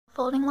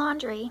folding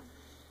laundry.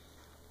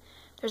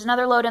 There's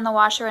another load in the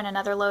washer and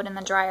another load in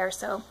the dryer,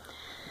 so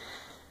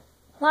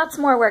lots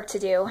more work to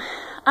do.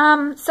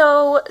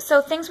 So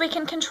things we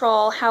can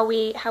control, how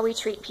we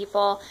treat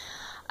people,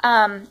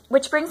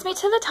 which brings me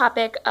to the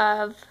topic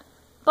of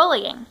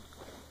bullying,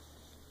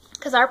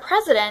 because our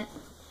president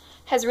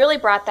has really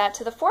brought that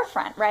to the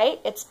forefront, right?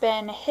 It's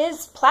been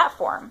his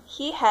platform.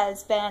 He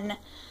has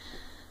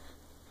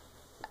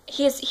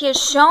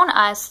shown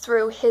us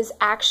through his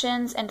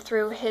actions and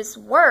through his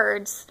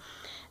words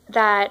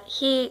that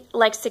he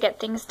likes to get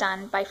things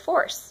done by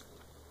force.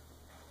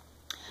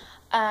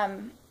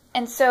 And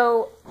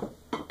so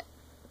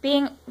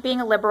being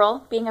a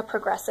liberal, being a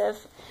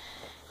progressive,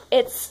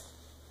 it's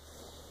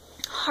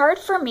hard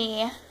for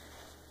me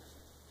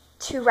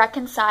to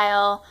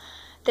reconcile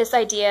this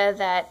idea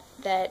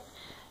that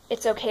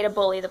it's okay to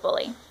bully the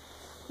bully,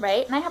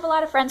 right? And I have a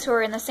lot of friends who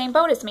are in the same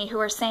boat as me who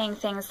are saying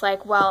things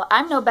like, well,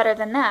 I'm no better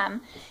than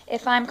them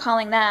if I'm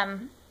calling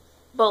them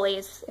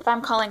bullies, if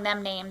I'm calling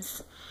them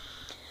names.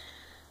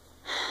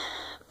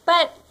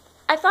 But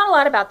I thought a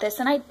lot about this,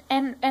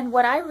 and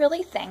what I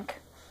really think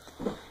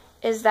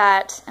is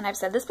that, and I've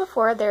said this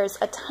before, there's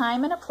a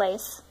time and a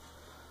place.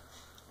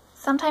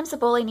 Sometimes a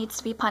bully needs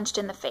to be punched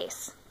in the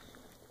face,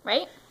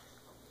 right?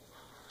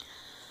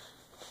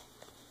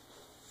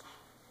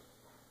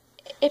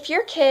 If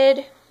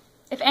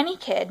any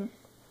kid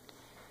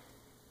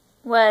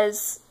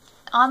was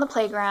on the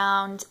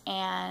playground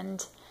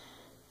and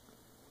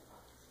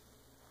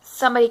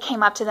somebody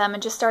came up to them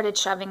and just started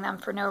shoving them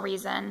for no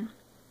reason,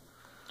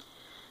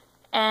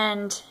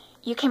 and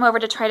you came over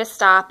to try to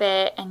stop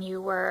it, and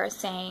you were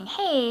saying,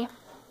 hey,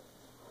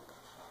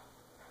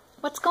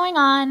 what's going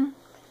on?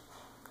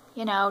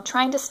 You know,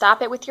 trying to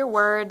stop it with your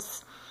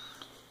words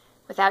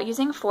without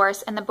using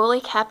force, and the bully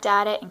kept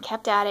at it and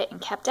kept at it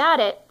and kept at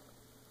it.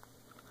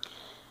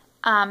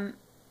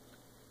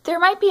 There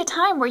might be a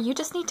time where you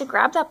just need to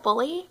grab that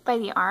bully by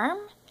the arm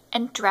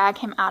and drag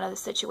him out of the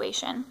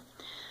situation.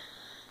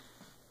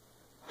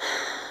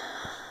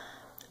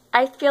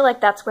 I feel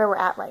like that's where we're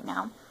at right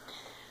now.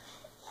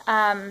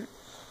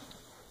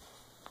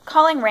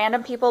 Calling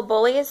random people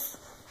bullies,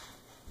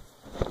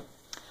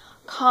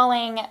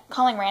 calling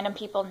random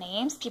people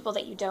names, people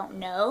that you don't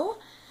know.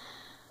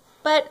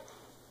 But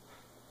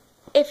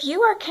if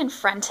you are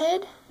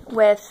confronted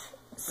with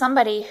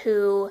somebody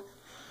who,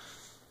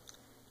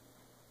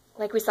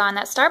 like we saw in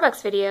that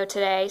Starbucks video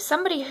today,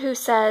 somebody who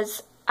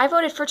says, I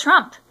voted for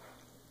Trump,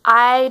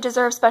 I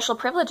deserve special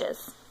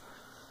privileges.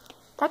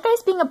 That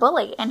guy's being a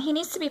bully, and he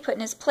needs to be put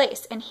in his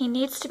place, and he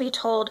needs to be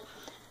told,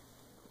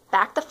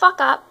 back the fuck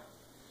up,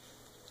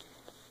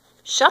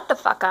 shut the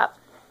fuck up,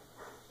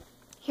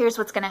 here's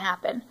what's going to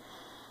happen.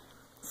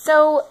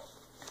 So,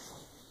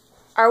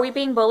 are we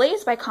being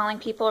bullies by calling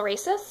people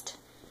racist?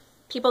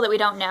 People that we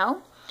don't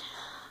know?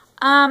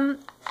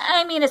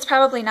 I mean, it's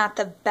probably not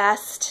the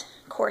best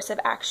course of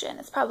action.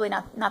 It's probably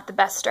not the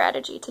best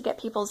strategy to get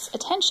people's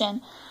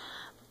attention.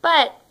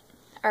 But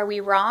are we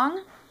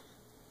wrong?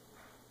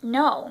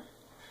 No.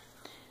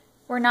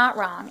 We're not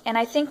wrong. And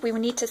I think we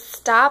need to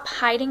stop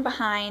hiding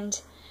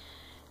behind,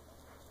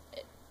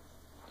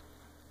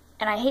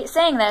 and I hate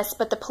saying this,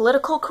 but the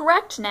political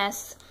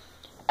correctness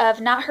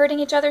of not hurting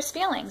each other's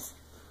feelings.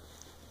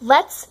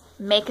 Let's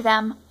make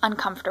them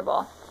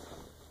uncomfortable.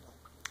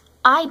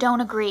 I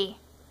don't agree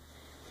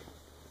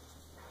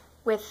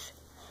with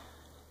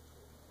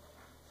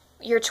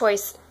your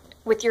choice,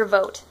 with your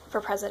vote for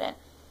president.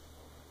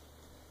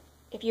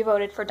 If you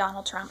voted for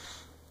Donald Trump,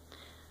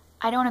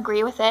 I don't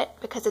agree with it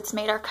because it's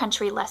made our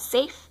country less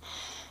safe.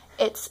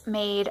 It's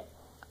made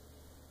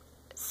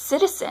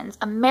citizens,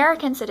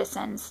 American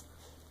citizens,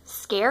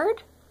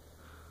 scared,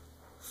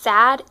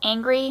 sad,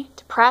 angry,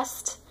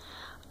 depressed.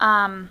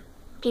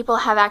 People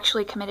have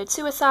actually committed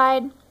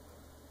suicide.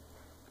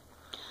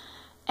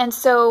 And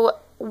so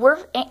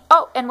we're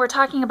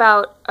talking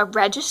about a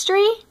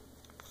registry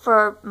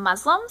for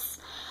Muslims.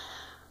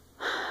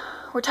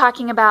 We're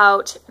talking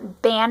about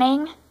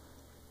banning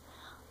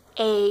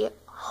a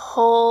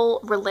whole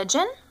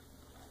religion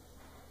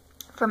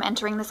from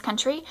entering this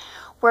country.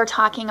 We're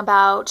talking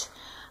about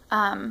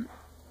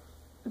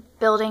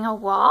building a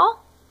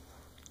wall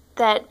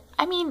that,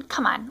 I mean,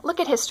 come on, look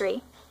at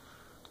history,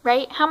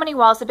 right? How many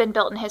walls have been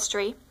built in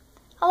history?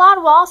 A lot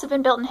of walls have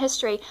been built in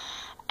history.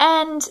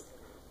 And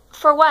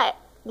for what?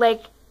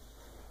 Like,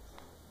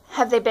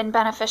 have they been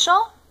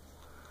beneficial?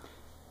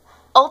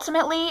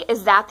 Ultimately,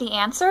 is that the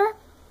answer?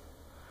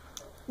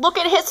 Look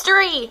at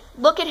history.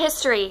 Look at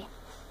history.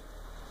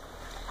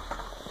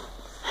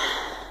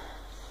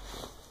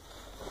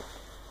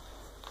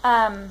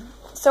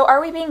 So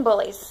are we being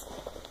bullies?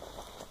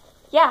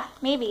 Yeah,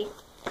 maybe.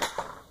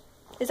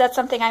 Is that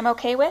something I'm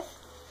okay with?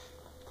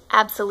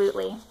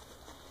 Absolutely.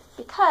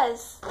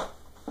 Because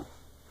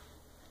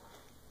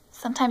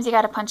sometimes you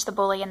gotta punch the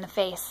bully in the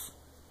face.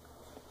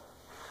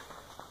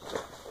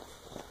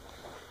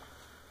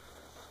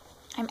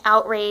 I'm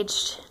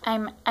outraged.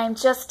 I'm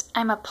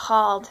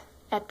appalled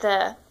at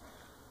the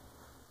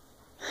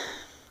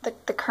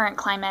current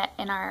climate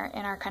in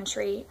our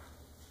country.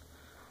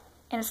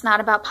 And it's not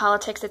about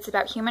politics, it's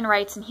about human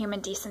rights and human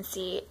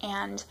decency.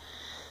 And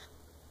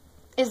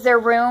is there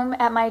room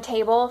at my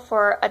table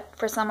for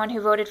someone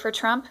who voted for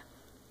Trump?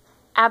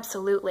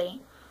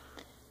 Absolutely.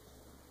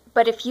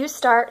 But if you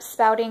start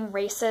spouting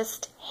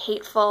racist,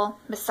 hateful,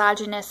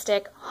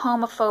 misogynistic,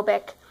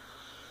 homophobic,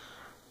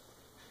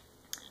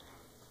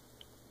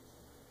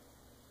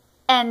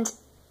 and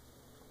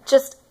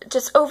just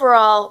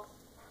overall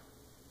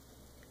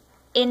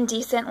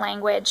indecent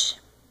language,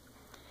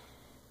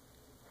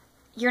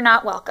 you're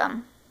not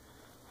welcome.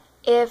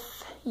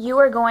 If you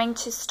are going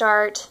to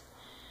start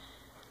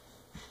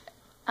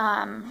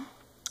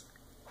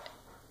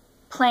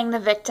playing the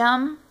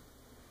victim,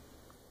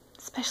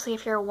 especially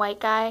if you're a white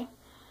guy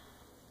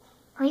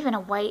or even a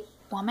white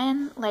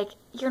woman, like,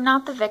 you're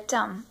not the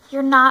victim.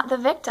 You're not the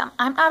victim.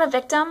 I'm not a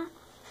victim.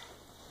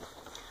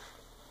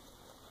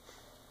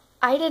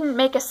 I didn't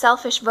make a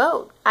selfish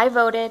vote. I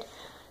voted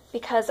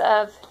because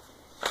of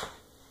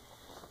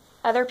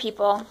other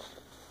people,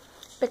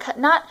 because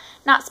not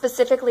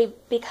specifically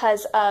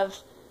because of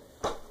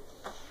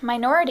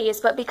minorities,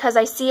 but because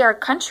I see our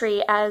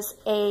country as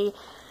a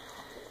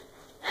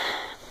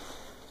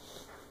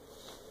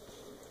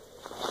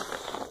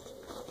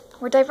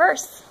we're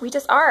diverse. We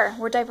just are.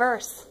 We're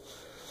diverse.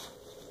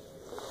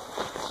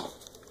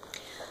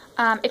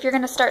 If you're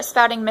going to start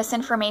spouting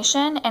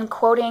misinformation and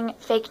quoting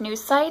fake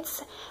news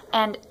sites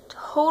and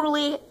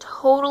totally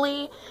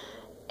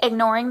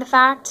ignoring the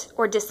fact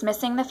or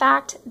dismissing the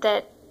fact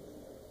that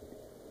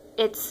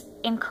it's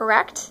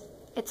incorrect,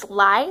 it's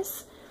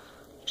lies,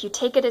 if you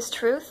take it as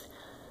truth,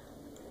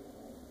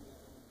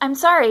 I'm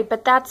sorry,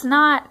 but that's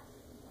not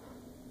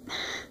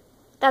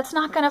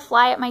going to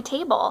fly at my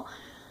table.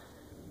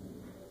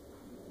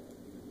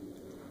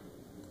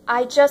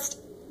 I'm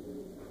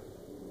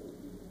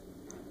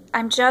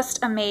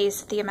just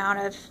amazed at the amount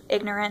of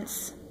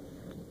ignorance.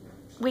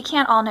 We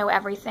can't all know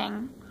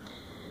everything,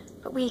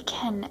 but we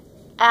can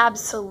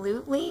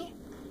absolutely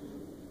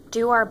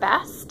do our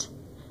best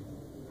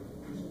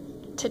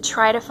to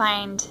try to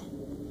find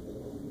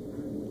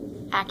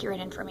accurate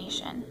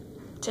information,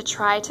 to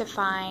try to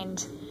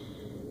find,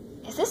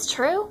 is this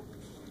true?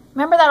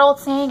 Remember that old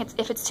saying,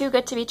 if it's too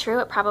good to be true,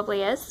 it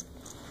probably is?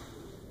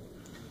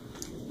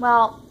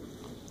 Well,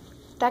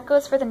 that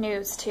goes for the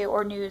news too,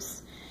 or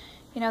news.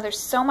 You know, there's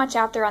so much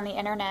out there on the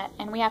internet,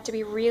 and we have to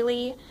be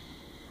really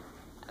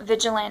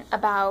vigilant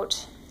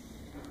about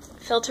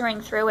filtering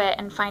through it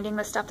and finding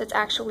the stuff that's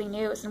actually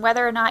news. And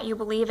whether or not you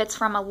believe it's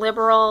from a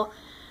liberal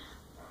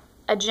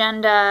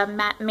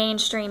agenda,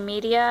 mainstream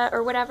media,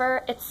 or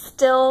whatever, it's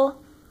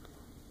still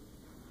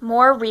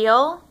more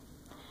real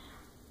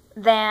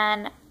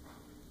than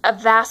a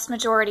vast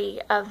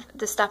majority of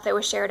the stuff that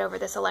was shared over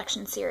this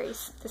election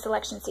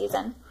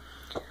season.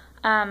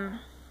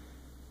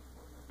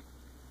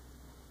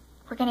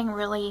 We're getting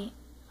really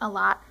a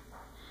lot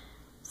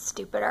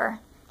stupider,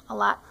 a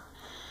lot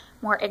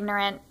more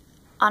ignorant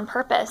on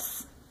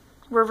purpose.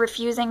 We're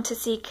refusing to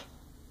seek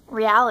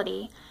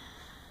reality,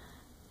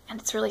 and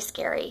it's really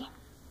scary.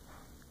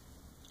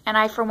 And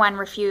I, for one,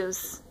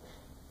 refuse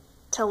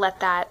to let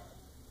that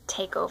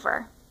take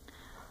over.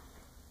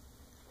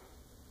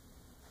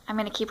 I'm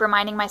going to keep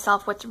reminding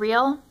myself what's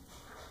real,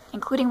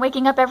 including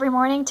waking up every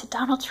morning to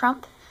Donald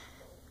Trump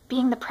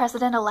being the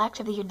president-elect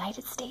of the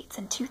United States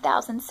in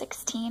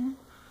 2016.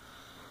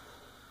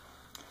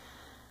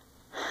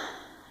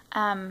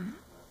 And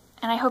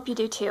I hope you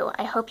do too.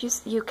 I hope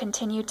you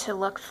continue to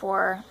look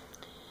for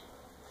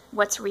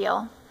what's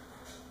real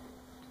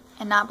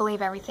and not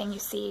believe everything you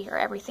see or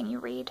everything you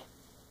read.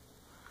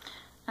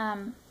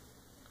 My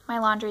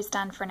laundry's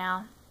done for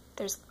now.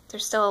 There's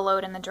still a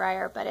load in the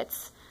dryer, but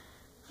it's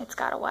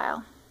got a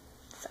while.